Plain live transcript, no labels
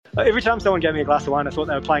Every time someone gave me a glass of wine, I thought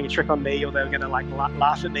they were playing a trick on me, or they were going to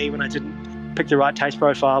laugh at me when I didn't pick the right taste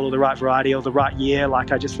profile or the right variety or the right year.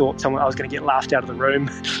 Like I just thought I was going to get laughed out of the room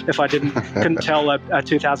if I couldn't tell a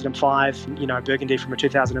 2005, Burgundy from a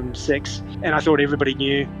 2006. And I thought everybody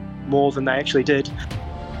knew more than they actually did.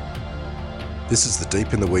 This is the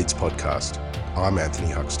Deep in the Weeds podcast. I'm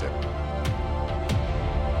Anthony Huckstep.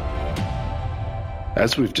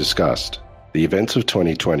 As we've discussed, the events of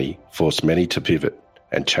 2020 forced many to pivot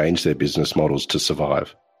and change their business models to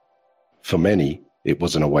survive. For many, it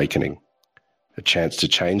was an awakening, a chance to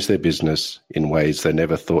change their business in ways they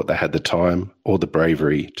never thought they had the time or the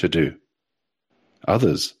bravery to do.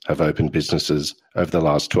 Others have opened businesses over the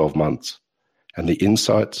last 12 months, and the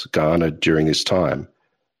insights garnered during this time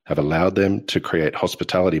have allowed them to create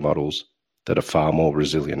hospitality models that are far more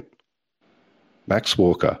resilient. Max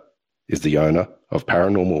Walker is the owner of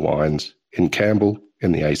Paranormal Wines in Campbell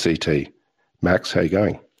in the ACT. Max, how you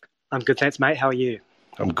going? I'm good, thanks, mate. How are you?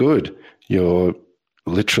 I'm good. You're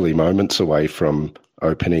literally moments away from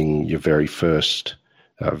opening your very first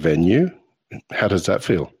venue. How does that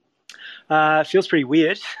feel? It feels pretty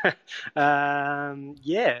weird. It's. I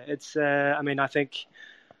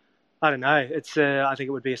don't know. It's. I think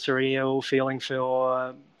it would be a surreal feeling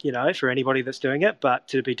for for anybody that's doing it, but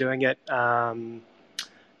to be doing it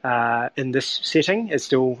in this setting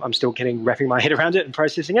I'm still wrapping my head around it and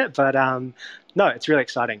processing it. But no, it's really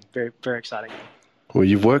exciting. Very, very exciting. Well,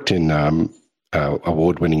 you've worked in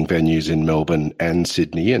award-winning venues in Melbourne and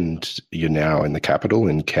Sydney, and you're now in the capital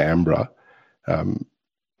in Canberra.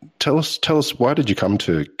 Tell us, why did you come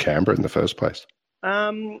to Canberra in the first place?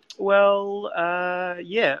 My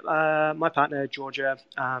partner Georgia,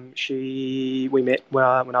 we met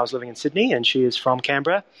when I was living in Sydney, and she is from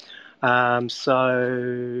Canberra. We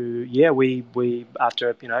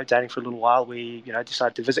after dating for a little while, we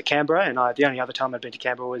decided to visit Canberra, and the only other time I'd been to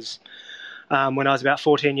Canberra was when I was about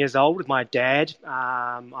 14 years old with my dad.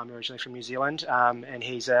 I'm originally from New Zealand, and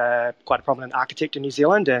he's quite a prominent architect in New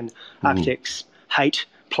Zealand, and architects hate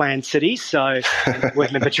planned cities. So we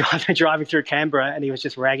remember driving through Canberra, and he was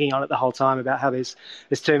just ragging on it the whole time about how there's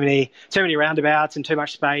too many roundabouts and too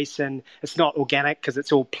much space, and it's not organic because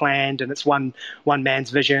it's all planned and it's one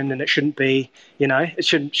man's vision, and it shouldn't be,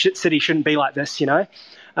 city shouldn't be like this,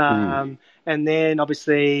 And then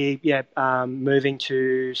obviously, I moved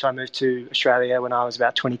to Australia when I was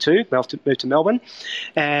about 22, moved to Melbourne,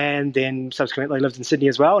 and then subsequently lived in Sydney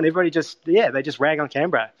as well. And everybody they just rag on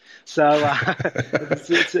Canberra. So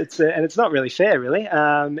it's not really fair, really.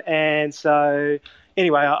 And so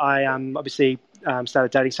anyway, I obviously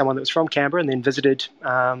started dating someone that was from Canberra, and then visited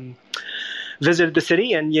the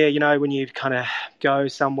city. And when you kind of go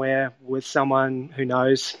somewhere with someone who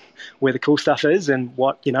knows where the cool stuff is and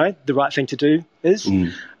what the right thing to do is,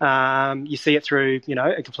 you see it through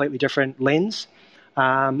a completely different lens.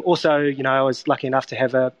 Also, I was lucky enough to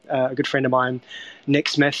have a good friend of mine, Nick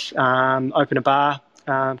Smith, open a bar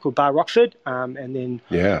called Bar Rockford, and then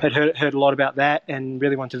had heard a lot about that and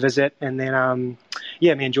really wanted to visit. And then me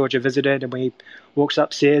and Georgia visited, and we walked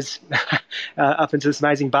upstairs up into this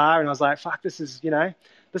amazing bar, and I was like, fuck, this is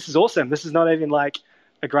awesome. This is not even like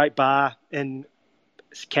a great bar in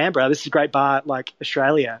Canberra. This is a great bar like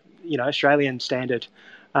Australia, Australian standard.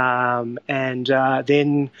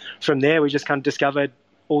 Then from there, we just kind of discovered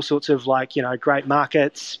all sorts of great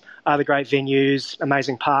markets, other great venues,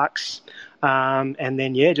 amazing parks. And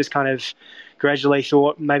then, just kind of gradually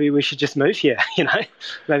thought maybe we should just move here,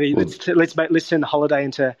 maybe let's turn the holiday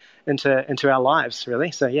into our lives,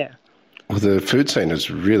 really. So, yeah. Well, the food scene has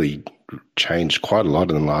really changed quite a lot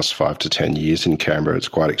in the last 5 to 10 years in Canberra. It's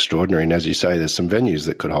quite extraordinary. And as you say, there's some venues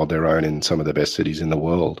that could hold their own in some of the best cities in the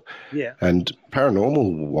world. Yeah. And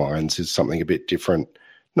Paranormal Wines is something a bit different,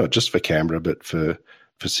 not just for Canberra, but for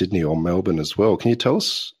Sydney or Melbourne as well. Can you tell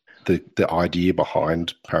us the idea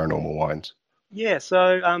behind Paranormal Wines? Yeah,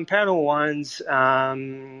 so Paranormal Wines, I'll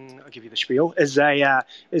give you the spiel, is a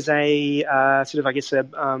sort of, I guess, a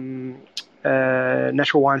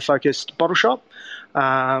natural wine focused bottle shop.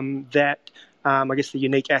 I guess the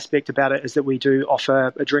unique aspect about it is that we do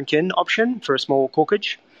offer a drink-in option for a small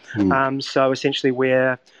corkage. So essentially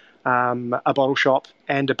we're a bottle shop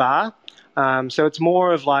and a bar. So it's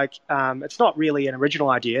more of it's not really an original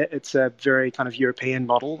idea. It's a very kind of European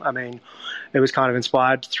model. I mean, it was kind of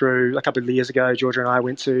inspired through a couple of years ago. Georgia and I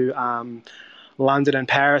went to London and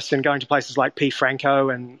Paris, and going to places like P. Franco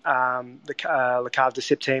and the Le Cave de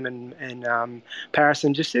Septime in Paris,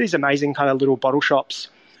 and just these amazing kind of little bottle shops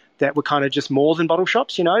that were kind of just more than bottle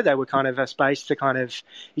shops. They were kind of a space to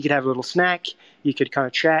you could have a little snack, you could kind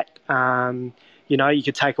of chat. you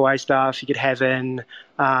could take away stuff, you could have in,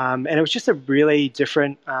 and it was just a really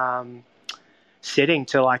different setting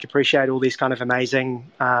to like appreciate all these kind of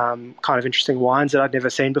amazing, kind of interesting wines that I'd never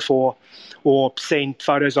seen before or seen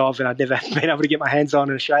photos of, and I'd never been able to get my hands on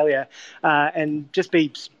in Australia, and just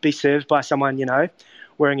be served by someone,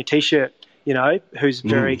 wearing a t-shirt, who's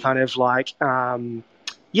very kind of like,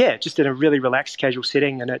 just in a really relaxed, casual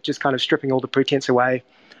setting, and it just kind of stripping all the pretense away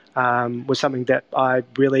was something that I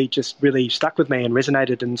really stuck with me and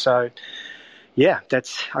resonated. And so,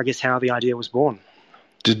 that's, I guess, how the idea was born.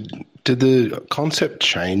 Did the concept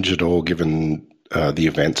change at all given the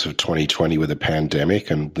events of 2020 with the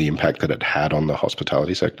pandemic and the impact that it had on the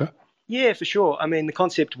hospitality sector? Yeah, for sure. I mean, the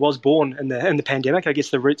concept was born in the pandemic. I guess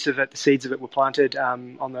the roots of it, the seeds of it, were planted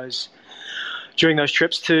during those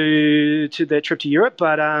trips to the trip to Europe.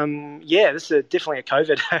 But this is definitely a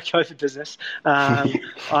COVID business.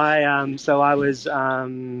 I was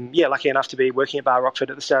lucky enough to be working at Bar Rockford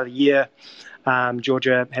at the start of the year.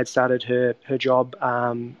 Georgia had started her job.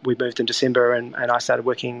 We moved in December, and I started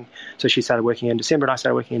working. So she started working in December, and I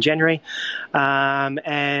started working in January,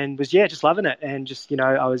 and was just loving it. And just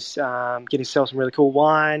I was getting to sell some really cool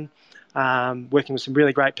wine, working with some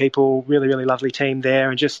really great people, really really lovely team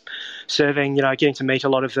there, and just serving. Getting to meet a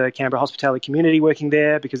lot of the Canberra hospitality community working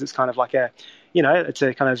there, because it's kind of like it's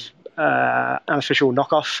a kind of unofficial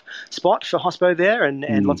knockoff spot for hospo there,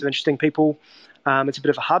 and lots of interesting people. It's a bit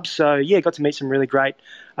of a hub, so got to meet some really great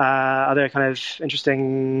other kind of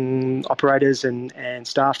interesting operators and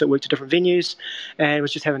staff that worked at different venues, and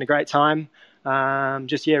was just having a great time.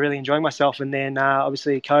 Really enjoying myself. And then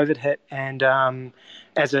obviously COVID hit, and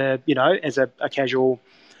as a casual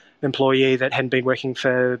employee that hadn't been working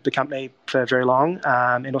for the company for very long,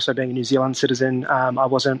 and also being a New Zealand citizen, I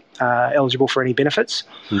wasn't eligible for any benefits.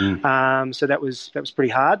 So that was pretty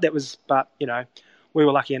hard. But we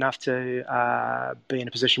were lucky enough to be in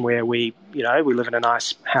a position where we live in a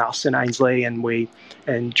nice house in Ainslie,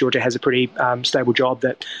 and Georgia has a pretty stable job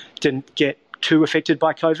that didn't get too affected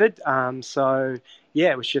by COVID. So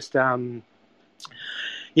it was just I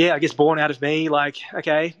guess born out of me, like,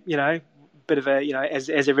 okay, bit of a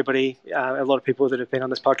as everybody, a lot of people that have been on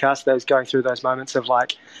this podcast, those going through those moments of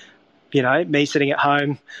like, me sitting at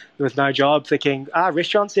home with no job thinking, are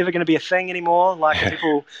restaurants ever going to be a thing anymore? Like,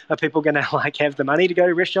 are people going to like have the money to go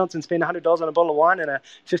to restaurants and spend $100 on a bottle of wine and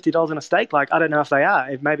 $50 on a steak? Like, I don't know if they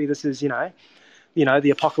are. If maybe this is, the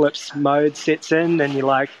apocalypse mode sets in, and you're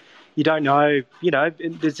like, you don't know,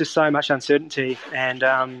 there's just so much uncertainty. And,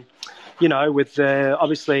 with the,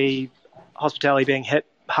 obviously hospitality being hit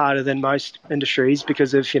harder than most industries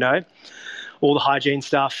because of, all the hygiene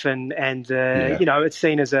stuff, and it's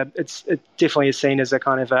seen as it definitely is seen as a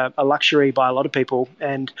kind of a luxury by a lot of people,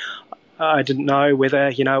 and I didn't know whether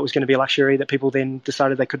it was going to be a luxury that people then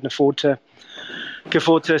decided they couldn't afford to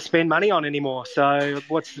spend money on anymore. So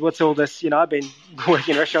what's all this? I've been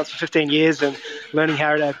working in restaurants for 15 years and learning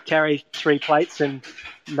how to carry 3 plates and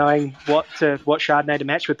knowing what Chardonnay to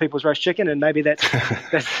match with people's roast chicken, and maybe that's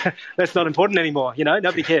not important anymore.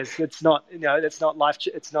 Nobody cares. It's not that's not life.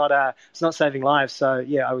 It's not saving lives. So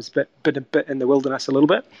I was a bit in the wilderness a little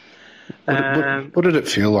bit. What did it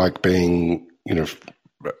feel like being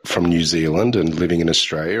from New Zealand and living in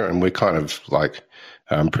Australia, and we're kind of like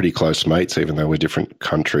pretty close mates, even though we're different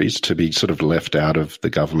countries, to be sort of left out of the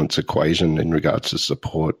government's equation in regards to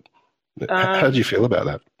support? How did you feel about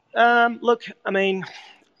that? Look, I mean,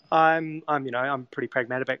 I'm pretty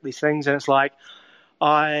pragmatic about these things, and it's like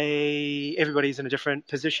everybody's in a different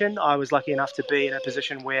position. I was lucky enough to be in a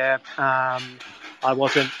position where I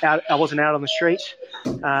wasn't out on the street.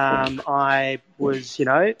 I was,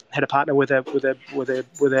 had a partner with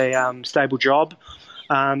a stable job.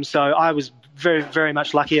 So I was very, very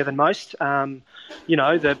much luckier than most. The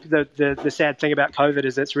sad thing about COVID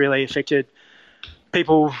is it's really affected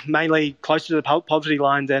people mainly closer to the poverty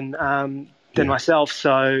line than myself.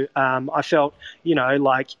 So I felt,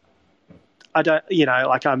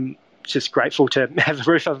 I'm just grateful to have a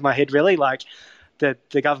roof over my head, really. Like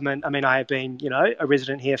the government, I mean, I have been, a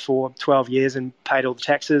resident here for 12 years and paid all the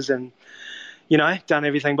taxes and, done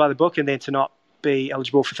everything by the book, and then to not be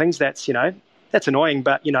eligible for things, that's annoying.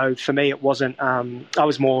 But, for me, it wasn't, I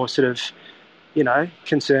was more sort of,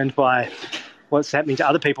 concerned by what's happening to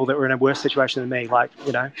other people that were in a worse situation than me. Like,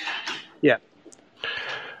 yeah.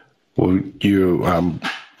 Well, you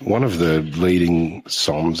one of the leading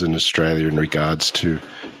somms in Australia in regards to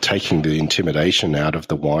taking the intimidation out of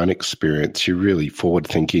the wine experience. You're really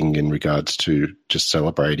forward-thinking in regards to just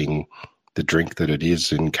celebrating the drink that it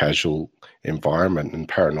is in casual environment, and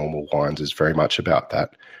Paranormal Wines is very much about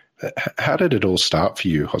that. How did it all start for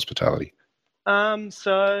you, hospitality? I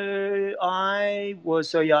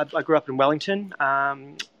grew up in Wellington,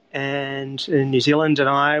 and in New Zealand, and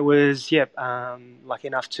I was lucky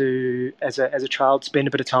enough to, as a child, spend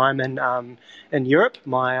a bit of time in Europe.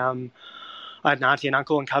 I had an auntie and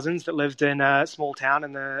uncle and cousins that lived in a small town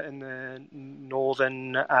in the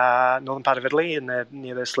northern part of Italy, near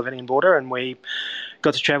the Slovenian border, and we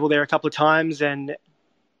got to travel there a couple of times. And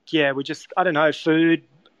yeah, we just, I don't know, food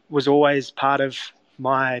was always part of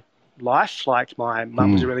my life. Like my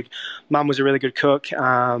mum was a really good cook.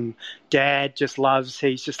 Dad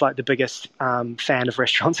he's just like the biggest fan of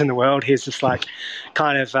restaurants in the world. He's just like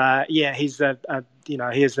kind of he's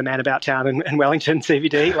he is the man about town in Wellington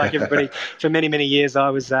CBD. Like everybody, for many years I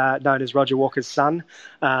was known as Roger Walker's son,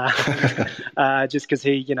 just because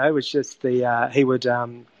he was just he would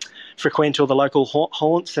frequent all the local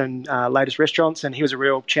haunts and latest restaurants, and he was a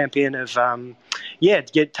real champion of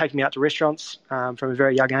taking me out to restaurants from a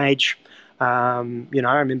very young age. I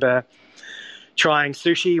remember trying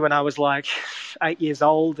sushi when I was like 8 years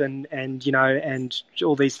old, and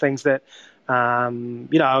all these things that I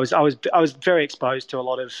was very exposed to a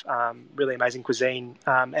lot of really amazing cuisine,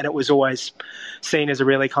 and it was always seen as a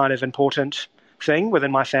really kind of important thing within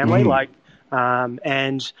my family.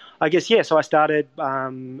 And I guess, so I started,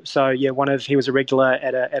 he was a regular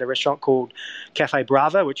at a restaurant called Cafe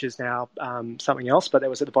Brava, which is now something else, but that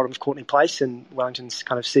was at the bottom of Courtney Place in Wellington's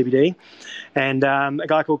kind of CBD. And a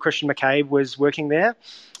guy called Christian McCabe was working there.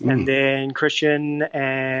 And then Christian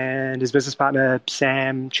and his business partner,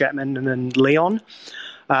 Sam Chapman, and then Leon,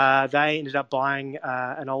 they ended up buying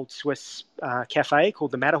an old Swiss cafe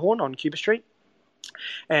called the Matterhorn on Cuba Street,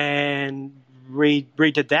 and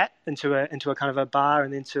redid that into a kind of a bar,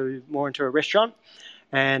 and then into a restaurant.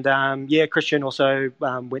 And Christian also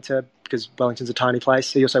went to, because Wellington's a tiny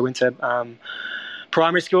place, he also went to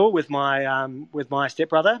primary school with my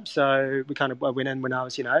stepbrother. So I went in when I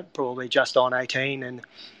was probably just on 18, and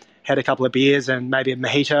had a couple of beers and maybe a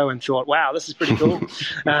mojito, and thought, wow, this is pretty cool.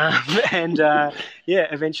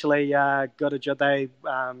 Eventually got a job.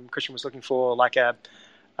 Christian was looking for like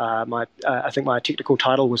I think my technical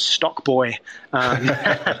title was stock boy.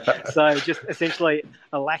 So just essentially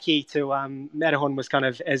a lackey to Matterhorn. Was kind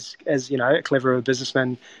of as clever a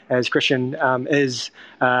businessman as Christian is.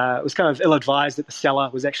 Was kind of ill-advised that the cellar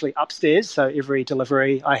was actually upstairs. So every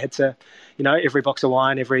delivery I had to, every box of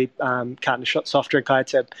wine, every carton of soft drink I had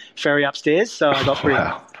to ferry upstairs. So I got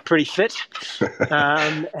pretty fit,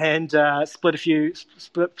 and split a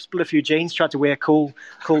few jeans. Tried to wear cool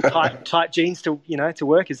tight jeans to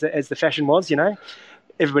work as the fashion was.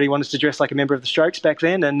 Everybody wanted to dress like a member of the Strokes back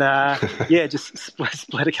then, and just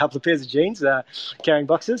split a couple of pairs of jeans, carrying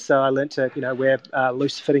boxes. So I learnt to wear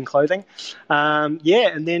loose fitting clothing. And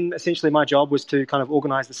then essentially my job was to kind of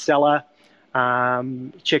organise the cellar,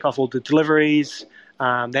 check off all the deliveries. They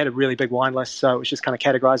had a really big wine list, so it was just kind of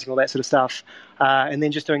categorizing all that sort of stuff, and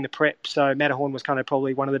then just doing the prep. So Matterhorn was kind of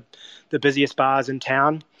probably one of the busiest bars in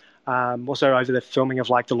town. Also over the filming of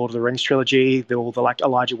like the Lord of the Rings trilogy, all the like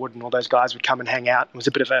Elijah Wood and all those guys would come and hang out. It was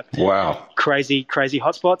a bit of a crazy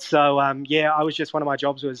hotspot. So I was just, one of my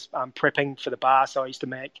jobs was prepping for the bar. So I used to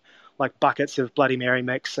make like buckets of Bloody Mary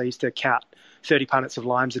mix. I used to count 30 punnets of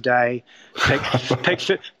limes a day, pick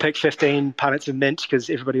 15 punnets of mint, because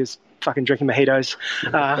everybody was fucking drinking mojitos,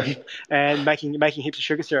 and making heaps of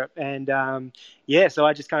sugar syrup. And so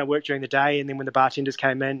I just kind of worked during the day, and then when the bartenders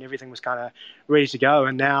came in, everything was kind of ready to go.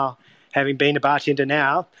 And now, having been a bartender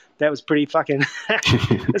now, that was pretty fucking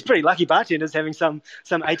it's pretty lucky, bartenders, having some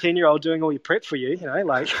 18-year-old doing all your prep for you,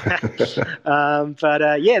 like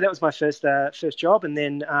that was my first job. And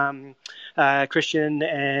then Christian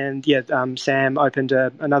and Sam opened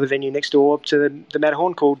another venue next door to the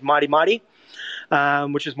Matterhorn called Mighty Mighty,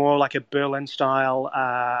 which is more like a Berlin style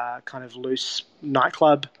kind of loose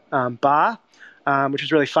nightclub bar, which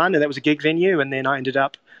was really fun. And that was a gig venue. And then I ended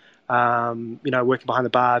up working behind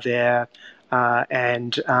the bar there,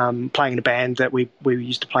 and playing in a band that we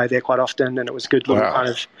used to play there quite often. And it was a good little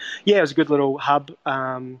it was a good little hub,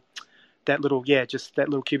 that little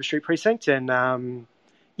Cuba Street precinct. And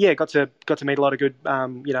got to meet a lot of good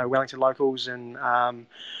Wellington locals, and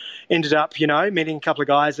ended up meeting a couple of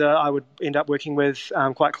guys I would end up working with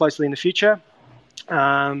quite closely in the future. It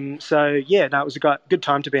was a good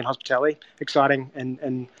time to be in hospitality, exciting,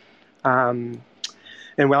 and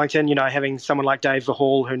in Wellington, having someone like Dave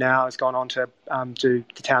Verhall, who now has gone on to do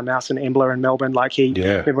the Town Mouse and Embler in Melbourne. Like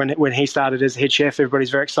when he started as head chef, everybody's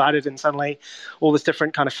very excited, and suddenly all this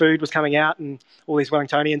different kind of food was coming out, and all these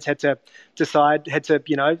Wellingtonians had to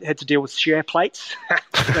deal with share plates.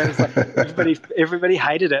 Like everybody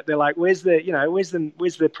hated it. They're like, where's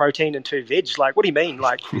the protein and 2 veg? Like, what do you mean?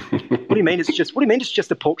 Like, what do you mean it's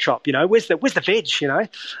just a pork chop? Where's the veg?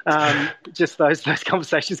 Just those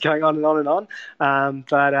conversations going on and on and on.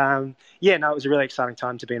 It was a really exciting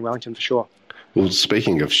time to be in Wellington for sure. Well,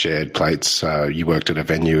 speaking of shared plates, you worked at a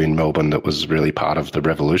venue in Melbourne that was really part of the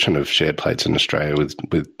revolution of shared plates in Australia with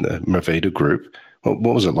the Movida Group.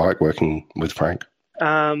 What was it like working with Frank?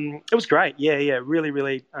 It was great. Yeah. Really,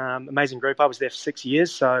 really amazing group. I was there for 6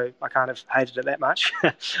 years, so I kind of hated it that much.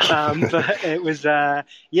 But it was,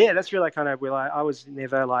 that's really kind of where I was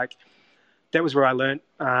never like, that was where I learnt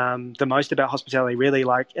the most about hospitality, really.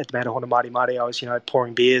 Like at the Matterhorn and Mighty Mighty, I was,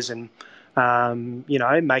 pouring beers and,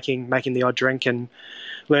 making the odd drink and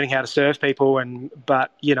learning how to serve people.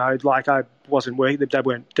 But I wasn't working, they're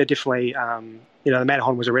definitely, the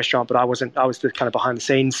Matterhorn was a restaurant, but I was the kind of behind the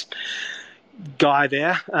scenes guy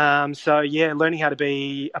there. Learning how to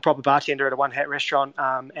be a proper bartender at a one hat restaurant,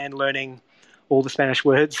 and learning all the Spanish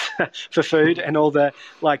words for food and all the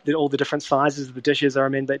different sizes of the dishes. I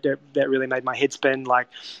remember that really made my head spin, like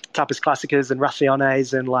tapas clásicas and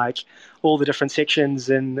raciones and like all the different sections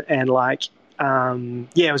and it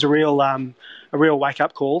was a real wake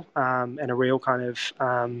up call, and a real kind of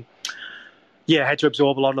had to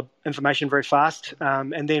absorb a lot of information very fast.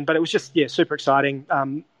 But it was just super exciting.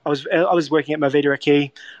 I was working at Movida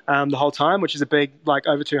Aqui the whole time, which is a big, like,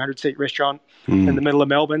 over 200 seat restaurant in the middle of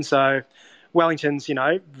Melbourne. So Wellington's,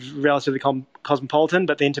 relatively cosmopolitan,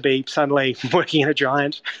 but then to be suddenly working in a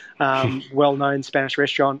giant, well-known Spanish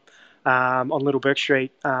restaurant on Little Bourke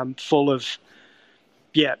Street, full of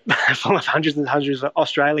hundreds and hundreds of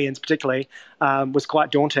Australians, particularly, was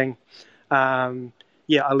quite daunting. I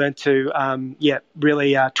learned to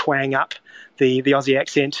really twang up the Aussie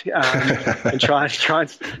accent and try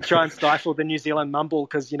and stifle the New Zealand mumble,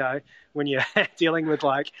 because when you're dealing with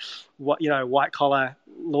white collar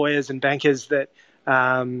lawyers and bankers that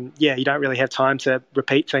you don't really have time to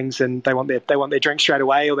repeat things, and they want their drink straight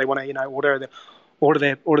away, or they want to order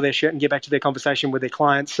their shirt and get back to their conversation with their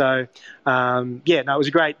clients. So it was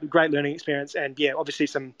a great learning experience, and obviously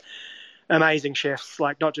some amazing chefs,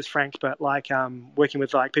 like not just Frank, but like working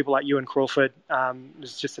with like people like Ewan Crawford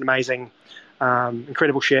was just an amazing,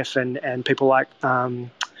 incredible chef, and people like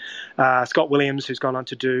Scott Williams, who's gone on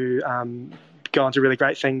to do really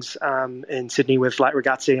great things in Sydney with like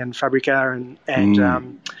Ragazzi and Fabrica and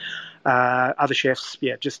other chefs.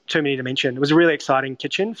 Yeah, just too many to mention. It was a really exciting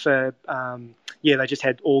kitchen for they just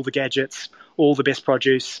had all the gadgets, all the best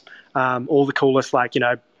produce, all the coolest,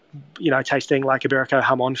 tasting like Iberico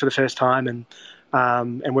jamón for the first time, and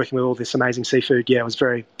working with all this amazing seafood. Yeah, I was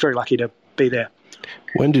very, very lucky to be there.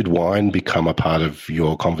 When did wine become a part of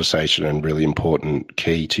your conversation and really important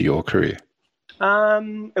key to your career?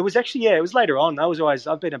 It was actually, it was later on.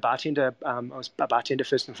 I've been a bartender. I was a bartender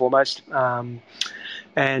first and foremost. I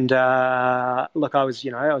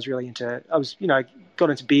was really into, got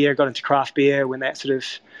into beer, got into craft beer when that sort of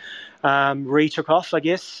took off, I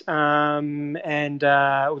guess. That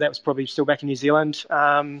was probably still back in New Zealand.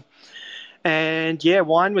 Wine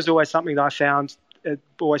was always something that I found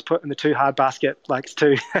always put in the too hard basket. Like it's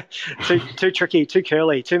too tricky, too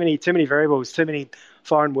curly, too many variables, too many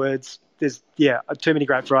foreign words. There's too many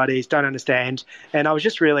grape varieties, don't understand. And I was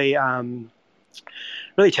just really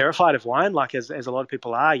really terrified of wine, like as a lot of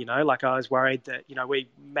people are, like I was worried that,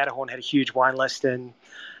 Matterhorn had a huge wine list, and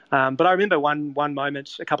but I remember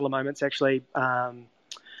a couple of moments actually,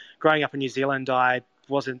 growing up in New Zealand, I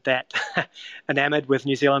wasn't that enamored with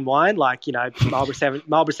New Zealand wine, like, Marlborough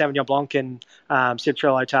Sauvignon Blanc and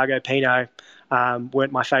Citrello Otago Pinot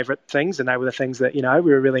weren't my favorite things, and they were the things that, we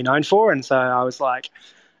were really known for. And so I was like,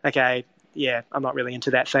 okay, I'm not really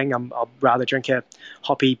into that thing. I'll rather drink a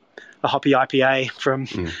hoppy IPA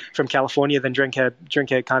from California than drink a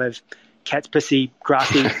kind of cat's pissy,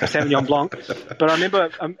 grassy Sauvignon Blanc. But I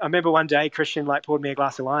remember one day Christian poured me a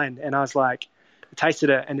glass of wine, and I was like, I tasted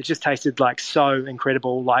it, and it just tasted like so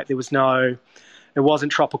incredible. Like it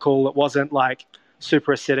wasn't tropical. It wasn't like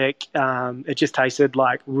super acidic. It just tasted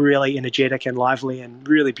like really energetic and lively and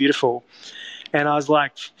really beautiful. And I was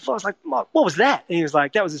like, what was that? And he was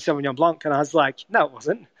like, that was a Sauvignon Blanc. And I was like, no, it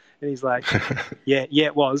wasn't. And he's like, yeah,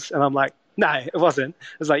 it was. And I'm like, no, it wasn't.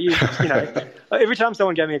 It was like, every time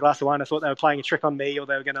someone gave me a glass of wine, I thought they were playing a trick on me, or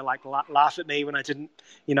they were going to laugh at me when I didn't,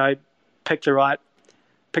 pick the right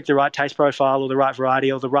pick the right taste profile or the right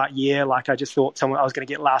variety or the right year. Like I just thought I was going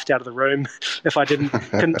to get laughed out of the room if I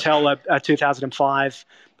couldn't tell a 2005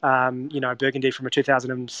 Burgundy from a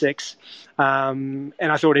 2006. And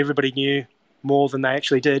I thought everybody knew more than they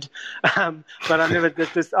actually did. But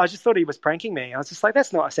I just thought he was pranking me. I was just like,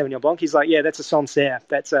 that's not a Sauvignon Blanc. He's like, yeah, that's a Sancerre.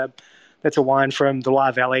 That's a wine from the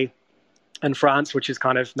Loire Valley in France, which is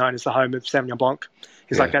kind of known as the home of Sauvignon Blanc.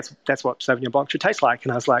 He's like, that's what Sauvignon Blanc should taste like.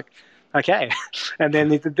 And I was like, okay. And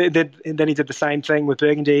then he did the same thing with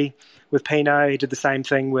Burgundy, with Pinot. He did the same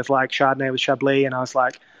thing with like Chardonnay with Chablis. And I was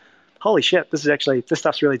like, holy shit, this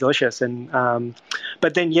stuff's really delicious. And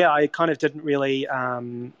but then I kind of didn't really.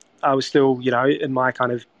 I was still in my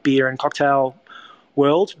kind of beer and cocktail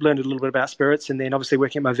world, learned a little bit about spirits, and then obviously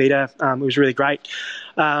working at Movida, it was really great.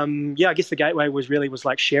 I guess the gateway was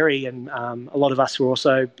like sherry, and a lot of us were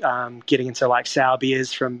also getting into like sour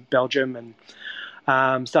beers from Belgium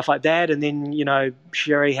and stuff like that. And then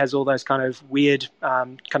sherry has all those kind of weird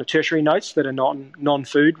kind of tertiary notes that are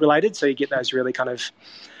non-food related, so you get those really kind of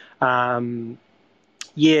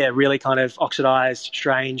really kind of oxidized,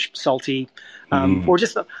 strange, salty, or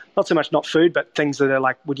just not so much not food, but things that are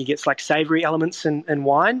like when you get like savory elements in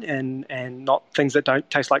wine and not things that don't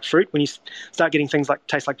taste like fruit. When you start getting things like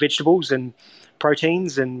taste like vegetables and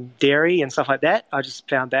proteins and dairy and stuff like that, I just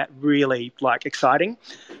found that really like exciting.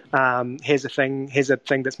 Here's a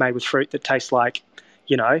thing that's made with fruit that tastes like,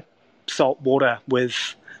 salt water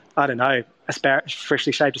with, I don't know,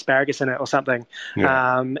 freshly shaved asparagus in it or something.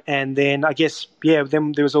 Yeah. And then I guess,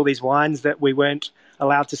 then there was all these wines that we weren't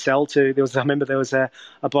allowed to sell to. I remember there was a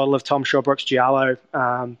bottle of Tom Shawbrook's Giallo,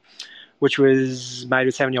 which was made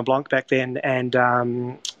with Sauvignon Blanc back then. And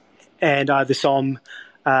the Somme,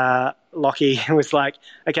 Lockie was like,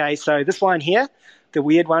 okay, so this wine here, the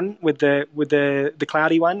weird one with the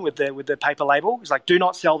cloudy one with the paper label, is like, do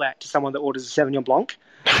not sell that to someone that orders a Sauvignon Blanc.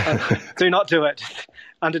 Do not do it.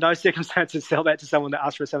 Under no circumstances sell that to someone that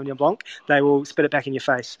asks for a Sauvignon Blanc. They will spit it back in your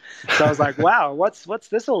face. So I was like, wow, what's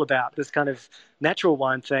this all about? This kind of natural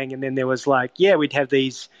wine thing. And then there was like, we'd have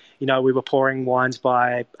these, we were pouring wines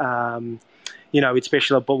by, we'd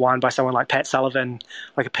special wine by someone like Pat Sullivan,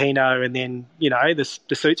 like a Pinot, and then, the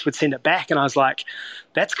suits would send it back. And I was like,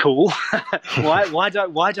 that's cool. why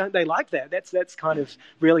don't they like that? That's kind of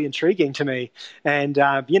really intriguing to me. And,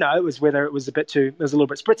 it was whether it was a little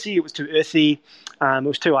bit spritzy, it was too earthy, it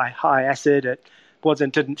was too high acid, it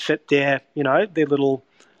didn't fit their little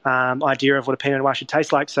idea of what a Pinot Noir should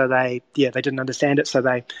taste like. So they didn't understand it. So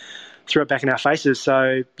they threw it back in our faces.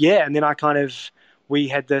 So, and then we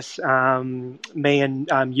had this, me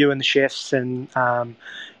and you and the chefs and,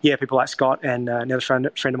 people like Scott and another friend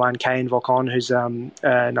of mine, Kane Volcon, who's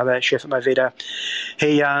another chef at Movida.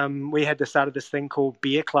 We had started this thing called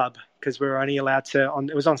Beer Club because we were only allowed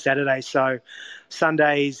it was on Saturdays. So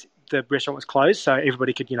Sundays, the restaurant was closed, so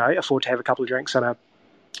everybody could, afford to have a couple of drinks on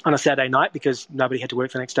a Saturday night because nobody had to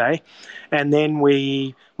work the next day. And then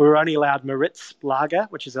we were only allowed Maritz Lager,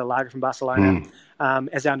 which is a lager from Barcelona,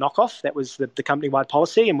 as our knockoff. That was the company-wide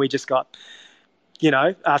policy, and we just got,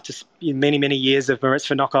 after many, many years of Maritz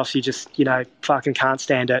for knockoffs, you just, fucking can't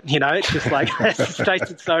stand it. It's just like, it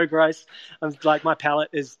tasted so gross. I'm like, my palate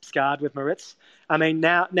is scarred with Maritz. I mean,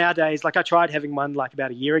 nowadays, like I tried having one like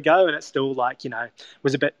about a year ago, and it still like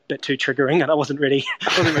was a bit too triggering, and I wasn't ready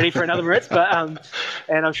for another Maritz. But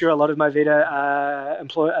and I'm sure a lot of Movida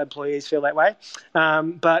employees feel that way.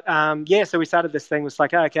 So we started this thing. Was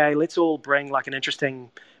like, okay, let's all bring like an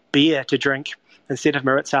interesting beer to drink instead of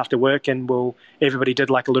Maritz after work, and everybody did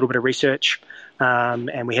like a little bit of research,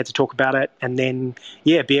 and we had to talk about it, and then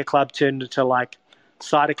Beer Club turned into like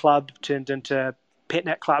Cider Club, turned into Pet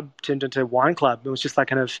Nat Club, turned into Wine Club. It was just like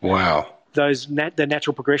kind of the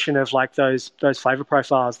natural progression of like those flavor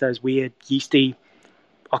profiles, those weird yeasty,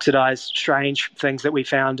 oxidized, strange things that we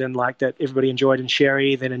found and like that everybody enjoyed in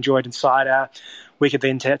sherry, then enjoyed in cider. We could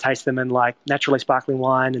then taste them in like naturally sparkling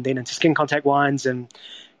wine and then into skin contact wines, and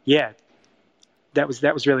that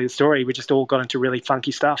was really the story. We just all got into really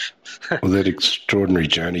funky stuff. Well, that extraordinary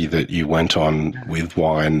journey that you went on with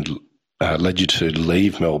wine led you to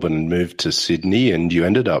leave Melbourne and move to Sydney, and you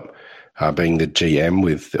ended up being the GM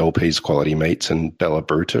with LP's Quality Meats and Bella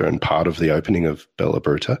Bruta and part of the opening of Bella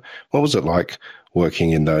Bruta. What was it like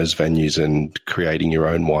working in those venues and creating your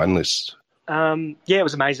own wine list? It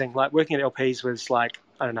was amazing. Like working at LP's was like,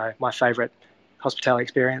 I don't know, my favorite hospitality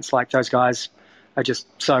experience. Like those guys are just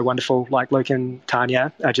so wonderful. Like Luke and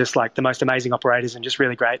Tanya are just like the most amazing operators and just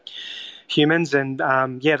really great humans. And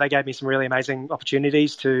they gave me some really amazing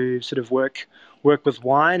opportunities to sort of work with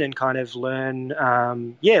wine and kind of learn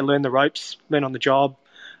the ropes, learn on the job.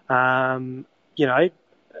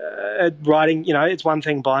 writing, it's one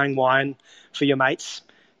thing buying wine for your mates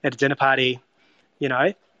at a dinner party,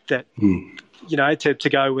 that, to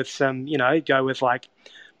go with some, go with like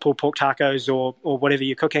pulled pork tacos or whatever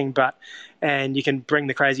you're cooking, and you can bring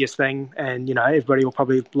the craziest thing and, everybody will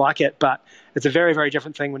probably like it. But it's a very, very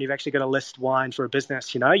different thing when you've actually got to list wine for a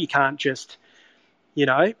business. You can't just,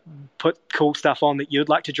 put cool stuff on that you'd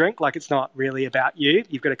like to drink. Like, it's not really about you.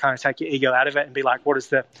 You've got to kind of take your ego out of it and be like, what does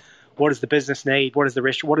the business need? What is the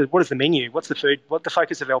restaurant? What is the menu? What's the food? What the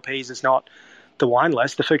focus of LPs is not the wine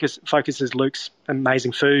list. The focus is Luke's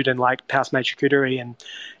amazing food and like house-made charcuterie and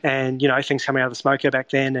things coming out of the smoker back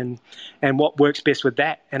then and what works best with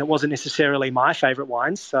that. And it wasn't necessarily my favorite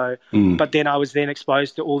wines. So, but then I was then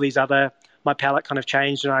exposed to all these other. My palate kind of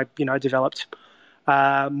changed, and I developed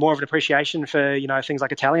more of an appreciation for things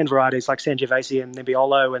like Italian varieties like Sangiovese and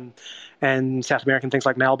Nebbiolo and South American things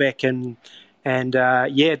like Malbec and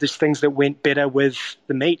there's things that went better with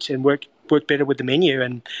the meat and worked better with the menu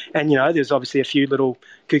and there's obviously a few little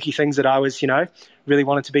kooky things that I was really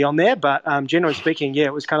wanted to be on there, but generally speaking,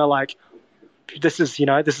 it was kind of like this is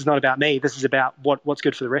not about me. This is about what's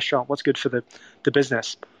good for the restaurant, what's good for the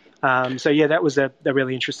business. That was a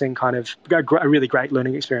really interesting kind of a really great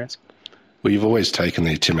learning experience. Well, you've always taken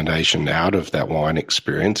the intimidation out of that wine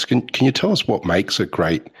experience. Can you tell us what makes a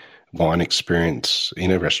great wine experience in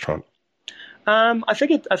a restaurant? I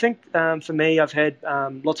think for me, I've had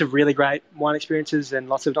lots of really great wine experiences and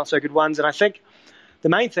lots of not so good ones. And I think the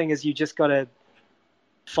main thing is you just got to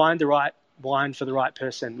find the right wine for the right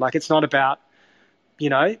person. Like, it's not about,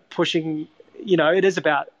 pushing, it is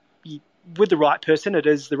about with the right person. It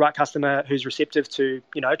is the right customer who's receptive to,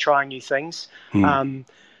 trying new things.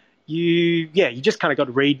 You just kind of got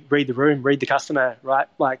to read the room, read the customer, right?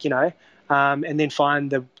 Like, and then find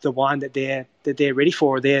the wine that they're ready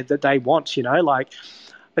for, that they want. Like,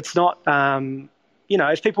 it's not,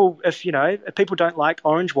 if people don't like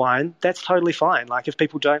orange wine, that's totally fine. Like, if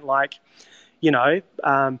people don't like,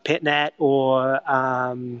 Pet Nat or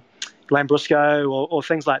Lambrusco or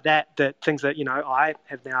things like that things that I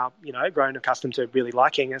have now grown accustomed to really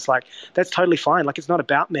liking. It's like, that's totally fine. Like, it's not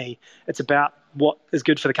about me. It's about what is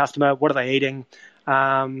good for the customer. What are they eating?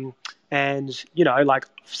 And like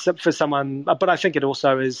for someone, but I think it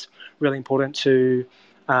also is really important to,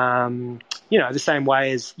 the same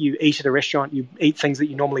way as you eat at a restaurant, you eat things that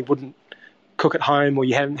you normally wouldn't cook at home or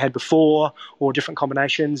you haven't had before, or different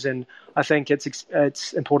combinations. And I think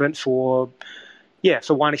it's important for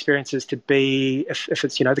wine experiences to be, if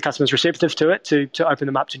it's, the customer's receptive to it, to open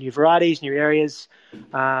them up to new varieties, new areas,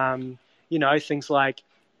 things like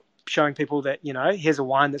showing people that, here's a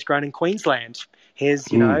wine that's grown in Queensland. Here's,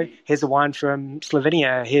 here's a wine from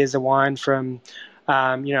Slovenia. Here's a wine from,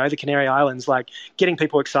 the Canary Islands. Like, getting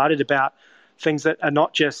people excited about things that are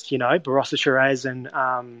not just, Barossa Shiraz and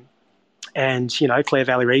Clare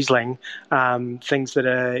Valley Riesling, things that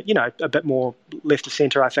are, a bit more left of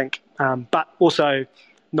centre, I think, but also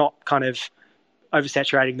not kind of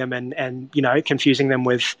oversaturating them and confusing them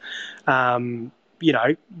with, wines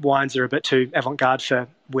that are a bit too avant-garde for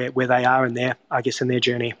where they are in their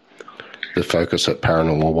journey. The focus at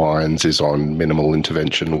Paranormal Wines is on minimal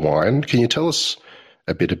intervention wine. Can you tell us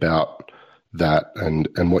a bit about that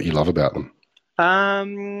and what you love about them? I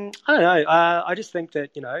don't know. I just think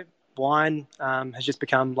that, wine has just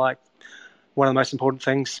become like one of the most important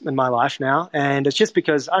things in my life now. And it's just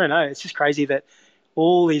because, I don't know, it's just crazy that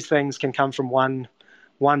all these things can come from one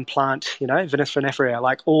plant, Vinifera vinifera,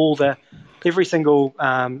 like every single,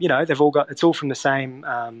 they've all got, it's all from the same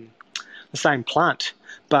plant,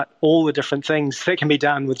 but all the different things that can be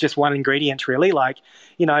done with just one ingredient, really. Like,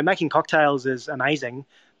 making cocktails is amazing,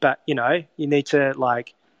 but, you need to,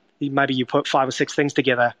 like, maybe you put 5 or 6 things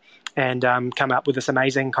together and come up with this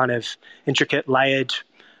amazing kind of intricate, layered,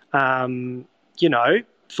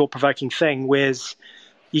 thought-provoking thing, whereas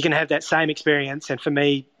you can have that same experience. And for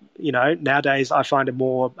me, nowadays I find a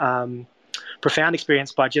more profound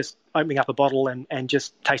experience by just opening up a bottle and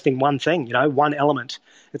just tasting one thing, one element.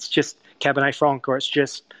 It's just Cabernet Franc, or it's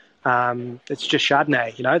just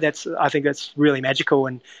Chardonnay. I think that's really magical,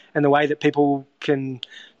 and the way that people can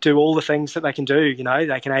do all the things that they can do.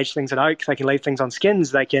 They can age things in oak, they can leave things on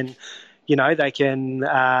skins, they can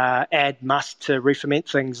add must to re-ferment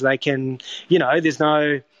things. They can,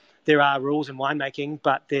 there are rules in winemaking,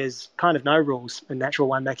 but there's kind of no rules in natural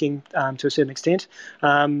winemaking to a certain extent.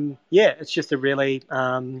 It's just a really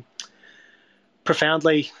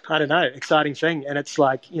profoundly, I don't know, exciting thing. And it's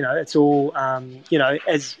like, it's all,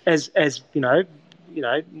 as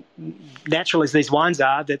natural as these wines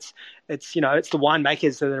are, it's the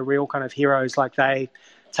winemakers that are real kind of heroes. Like, they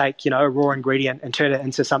take, a raw ingredient and turn it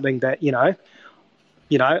into something that,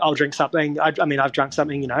 I'll drink something. I mean, I've drunk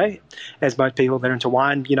something, as most people that are into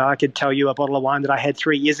wine, I could tell you a bottle of wine that I had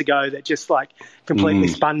 3 years ago that just like completely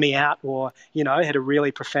spun me out, or, had a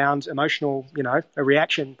really profound emotional, a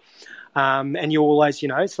reaction. And you always,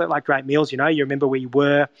 it's like great meals, you remember where you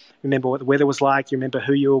were, remember what the weather was like, you remember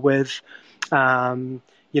who you were with. You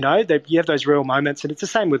have those real moments, and it's the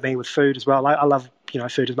same with me with food as well. I love,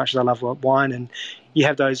 food as much as I love wine, and you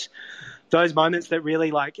have those moments that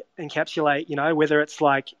really like encapsulate, whether it's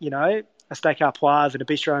like, a steak à poivre in a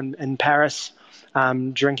bistro in Paris,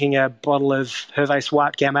 drinking a bottle of Hervé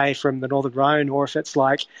White Gamay from the Northern Rhone, or if it's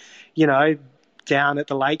like, down at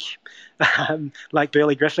the lake, like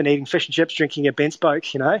Burley Griffin eating fish and chips, drinking a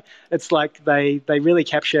Benspoke, it's like they really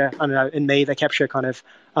capture, I don't know, in me, they capture kind of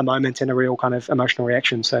a moment and a real kind of emotional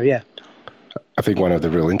reaction. So, yeah. I think one of the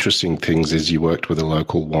real interesting things is you worked with a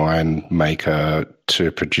local wine maker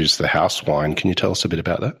to produce the house wine. Can you tell us a bit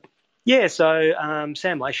about that? Yeah, so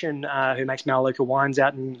Sam Lation, who makes Melaleuca wines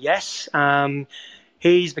out in Yass,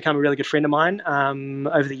 he's become a really good friend of mine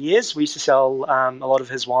over the years. We used to sell a lot of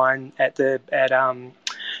his wine at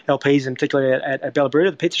LPs, and particularly at Bella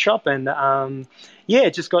Bruta, the pizza shop. And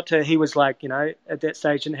he was like, at that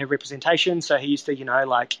stage didn't have representation, so he used to, didn't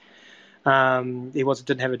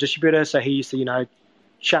have a distributor, so he used to,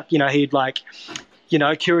 he'd like,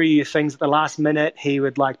 courier you things at the last minute. He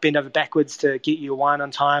would like bend over backwards to get you a wine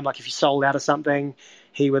on time. Like if you sold out of something,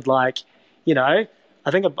 he would like, I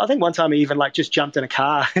think one time he even like just jumped in a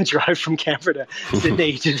car and drove from Canberra to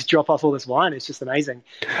Sydney to just drop off all this wine. It's just amazing.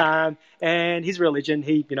 And his religion,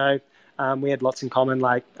 we had lots in common.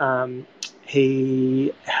 Like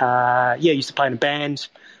he used to play in a band,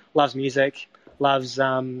 loves music, loves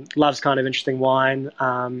kind of interesting wine.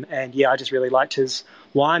 And I just really liked his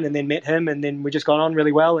wine, and then met him, and then we just got on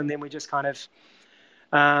really well, and then we just kind of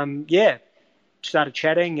started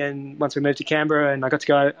chatting. And once we moved to Canberra, and I got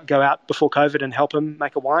to go out before COVID and help him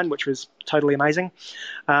make a wine, which was totally amazing.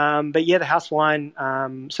 The house wine.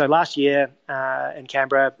 So last year in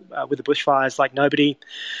Canberra with the bushfires, like nobody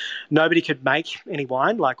could make any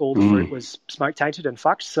wine. Like all the fruit was smoke tainted and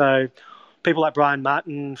fucked. So people like Brian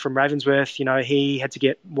Martin from Ravensworth, he had to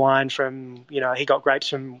get wine from, he got grapes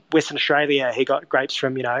from Western Australia. He got grapes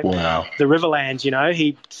from, wow, the Riverlands.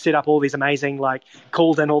 He set up all these amazing, like,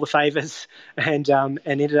 called in all the favours, and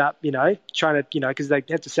ended up, trying to, because they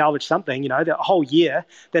had to salvage something, the whole year.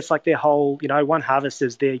 That's like their whole, one harvest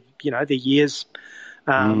is their, their year's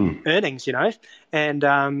earnings,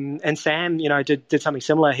 And Sam, did something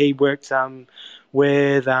similar. He worked he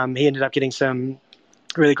ended up getting some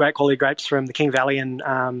really great quality grapes from the King Valley in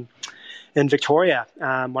Victoria,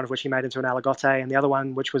 one of which he made into an Aligoté, and the other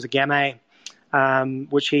one, which was a Gamay,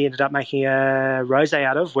 which he ended up making a rosé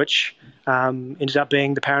out of, which ended up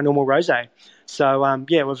being the Paranormal Rosé. So,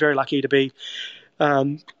 we're very lucky to be,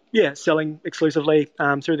 selling exclusively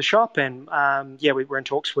through the shop, and we're in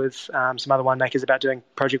talks with some other winemakers about doing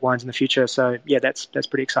project wines in the future. So, that's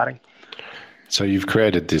pretty exciting. So you've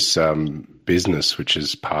created this business, which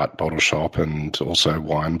is part bottle shop and also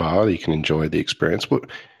wine bar. You can enjoy the experience. What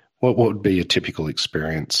would be a typical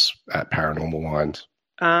experience at Paranormal Wines?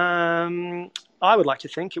 I would like to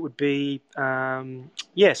think it would be,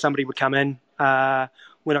 somebody would come in. We're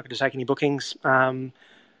not going to take any bookings.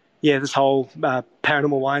 This whole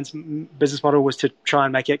Paranormal Wines business model was to try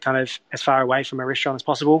and make it kind of as far away from a restaurant as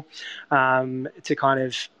possible, to kind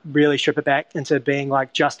of really strip it back into being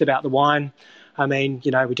like just about the wine. I mean,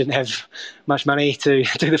 we didn't have much money to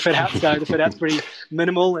do the fit out, so the fit out's pretty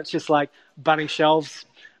minimal. It's just like bunning shelves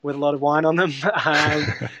with a lot of wine on them.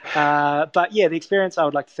 But the experience I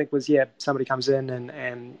would like to think was, somebody comes in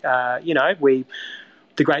and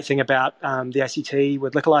the great thing about the ACT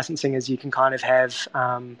with liquor licensing is you can kind of have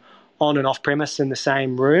on and off premise in the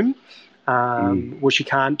same room, which you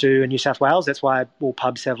can't do in New South Wales. That's why all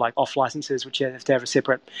pubs have like off licenses, which you have to have a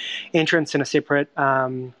separate entrance and a separate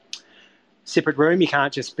room. You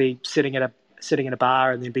can't just be sitting in a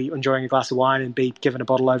bar and then be enjoying a glass of wine and be given a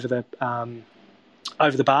bottle over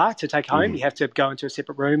the bar to take home. You have to go into a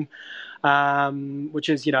separate room, which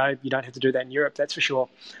is, you don't have to do that in Europe, that's for sure.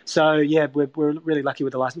 So, we're really lucky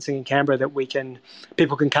with the licensing in Canberra that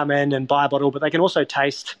people can come in and buy a bottle, but they can also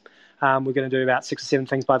taste. We're going to do about 6 or 7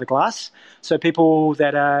 things by the glass. So people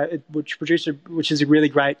which is a really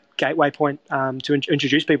great gateway point to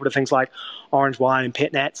introduce people to things like orange wine and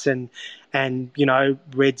pet nats and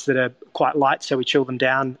reds that are quite light, so we chill them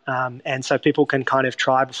down. And so people can kind of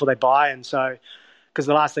try before they buy. And so, because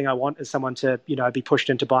the last thing I want is someone to, be pushed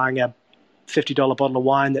into buying a $50 bottle of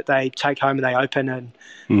wine that they take home and they open and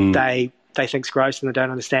they they think's gross and they don't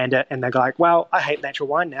understand it, and they're like, well, I hate natural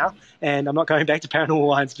wine now, and I'm not going back to paranormal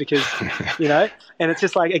wines because, and it's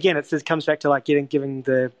just like, again, it just comes back to like giving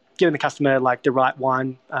the customer like the right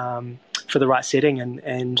wine for the right setting,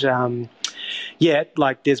 and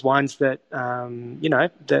like there's wines that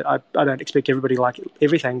that I don't expect everybody to like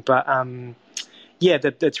everything, but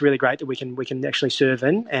that's really great that we can actually serve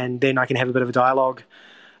in, and then I can have a bit of a dialogue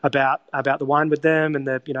about the wine with them, and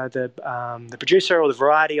the producer or the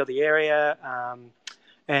variety or the area,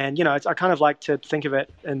 and I kind of like to think of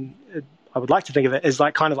it, and I would like to think of it as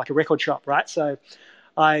like kind of like a record shop, right? So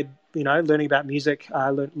I learning about music, I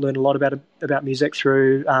learned a lot about music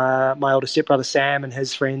through my older stepbrother Sam and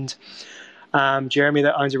his friend Jeremy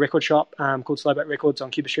that owns a record shop called Slowback Records on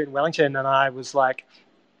Cuba Street in Wellington, and I was like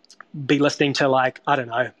be listening to like, I don't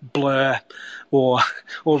know, Blur or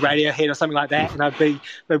Radiohead or something like that, and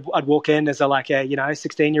I'd walk in as a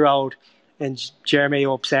 16-year-old, and Jeremy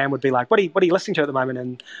or Sam would be like, what are you listening to at the moment?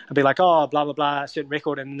 And I'd be like, oh, blah blah blah, a certain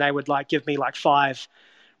record, and they would like give me like 5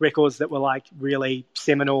 records that were like really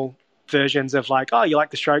seminal versions of like, oh, you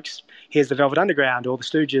like the Strokes, here's the Velvet Underground or the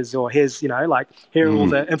Stooges, or here's here are all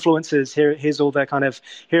the influences, here's all the kind of,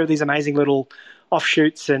 here are these amazing little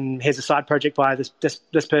offshoots, and here's a side project by this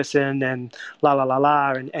person, and la la la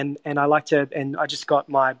la, and I like to, and I just got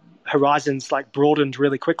my horizons like broadened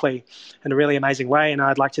really quickly in a really amazing way, and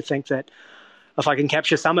I'd like to think that if I can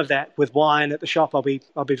capture some of that with wine at the shop, I'll be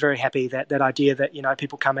very happy. That idea that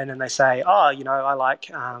people come in and they say, oh, I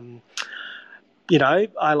like I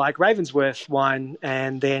like Ravensworth wine,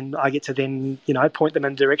 and then I get to then point them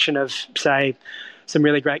in the direction of, say, some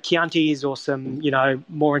really great Chiantis, or some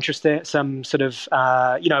more interesting, some sort of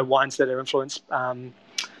wines that are influenced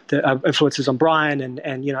influences on Brian, and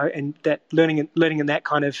and that learning in that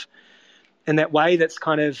kind of, in that way that's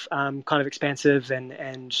kind of expansive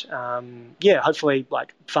and hopefully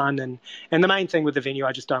like fun, and the main thing with the venue,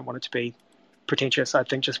 I just don't want it to be pretentious. I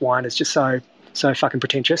think just wine is just so fucking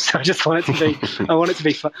pretentious. I just want it to be I want it to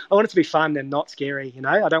be fun and not scary.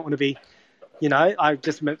 I don't want to be I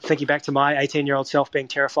just thinking back to my 18-year-old self being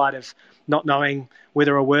terrified of not knowing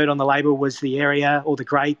whether a word on the label was the area or the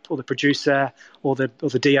grape or the producer or the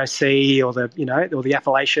DOC or the or the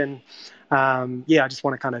appellation. I just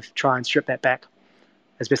want to kind of try and strip that back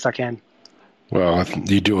as best I can. Well,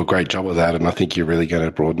 you do a great job of that, and I think you're really going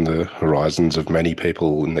to broaden the horizons of many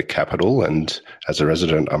people in the capital. And as a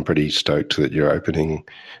resident, I'm pretty stoked that you're opening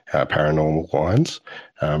Paranormal Wines.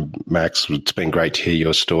 Max, it's been great to hear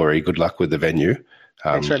your story. Good luck with the venue.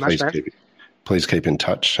 Thanks very much, man. Please keep in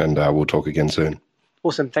touch, and we'll talk again soon.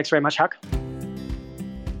 Awesome. Thanks very much, Huck.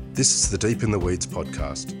 This is the Deep in the Weeds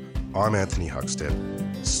podcast. I'm Anthony Huckstep.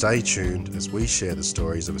 Stay tuned as we share the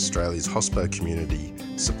stories of Australia's hospo community,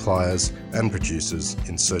 suppliers and producers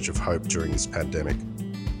in search of hope during this pandemic.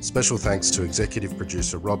 Special thanks to executive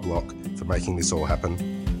producer Rob Locke for making this all happen.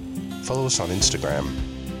 Follow us on Instagram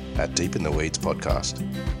at Deep in the Weeds Podcast,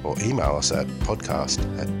 or email us at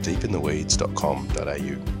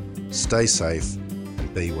podcast@deepintheweeds.com.au. Stay safe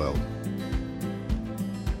and be well.